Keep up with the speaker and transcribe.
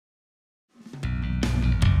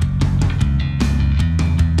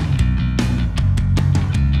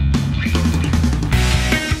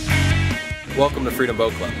Welcome to Freedom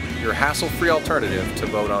Boat Club, your hassle-free alternative to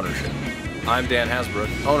boat ownership. I'm Dan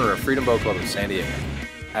Hasbrook, owner of Freedom Boat Club in San Diego.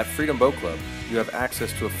 At Freedom Boat Club, you have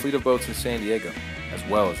access to a fleet of boats in San Diego, as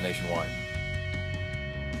well as nationwide.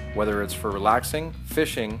 Whether it's for relaxing,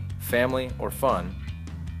 fishing, family, or fun,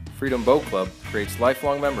 Freedom Boat Club creates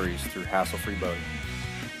lifelong memories through hassle-free boating.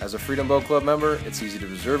 As a Freedom Boat Club member, it's easy to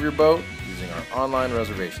reserve your boat using our online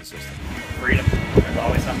reservation system. Freedom, there's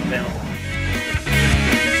always something available.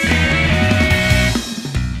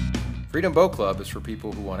 Freedom Boat Club is for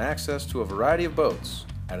people who want access to a variety of boats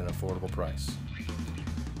at an affordable price.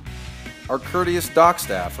 Our courteous dock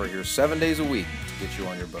staff are here 7 days a week to get you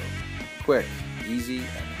on your boat. Quick, easy,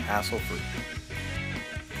 and hassle-free.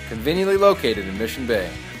 Conveniently located in Mission Bay,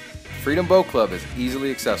 Freedom Boat Club is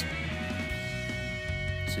easily accessible.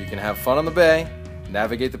 So you can have fun on the bay,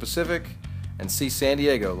 navigate the Pacific, and see San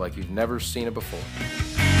Diego like you've never seen it before.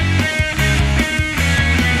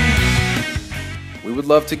 We would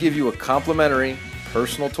love to give you a complimentary,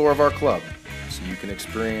 personal tour of our club so you can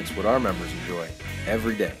experience what our members enjoy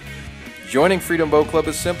every day. Joining Freedom Boat Club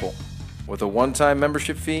is simple. With a one-time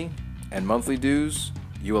membership fee and monthly dues,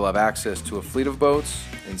 you will have access to a fleet of boats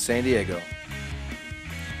in San Diego,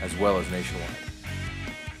 as well as nationwide.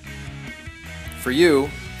 For you,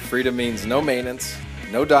 freedom means no maintenance,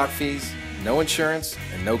 no dock fees, no insurance,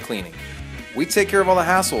 and no cleaning. We take care of all the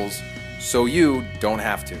hassles so you don't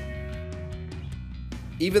have to.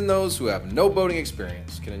 Even those who have no boating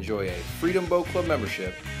experience can enjoy a Freedom Boat Club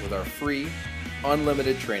membership with our free,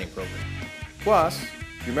 unlimited training program. Plus,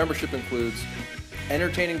 your membership includes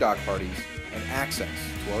entertaining dock parties and access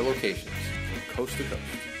to our locations from coast to coast.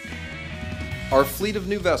 Our fleet of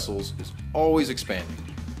new vessels is always expanding,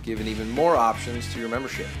 giving even more options to your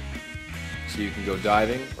membership. So you can go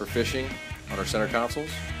diving or fishing on our center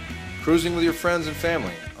consoles, cruising with your friends and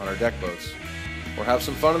family on our deck boats, or have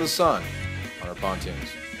some fun in the sun on our pontoons.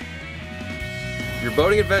 Your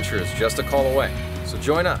boating adventure is just a call away, so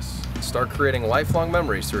join us and start creating lifelong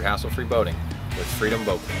memories through hassle-free boating with Freedom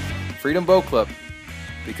Boat Club. Freedom Boat Club,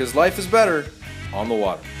 because life is better on the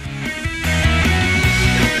water.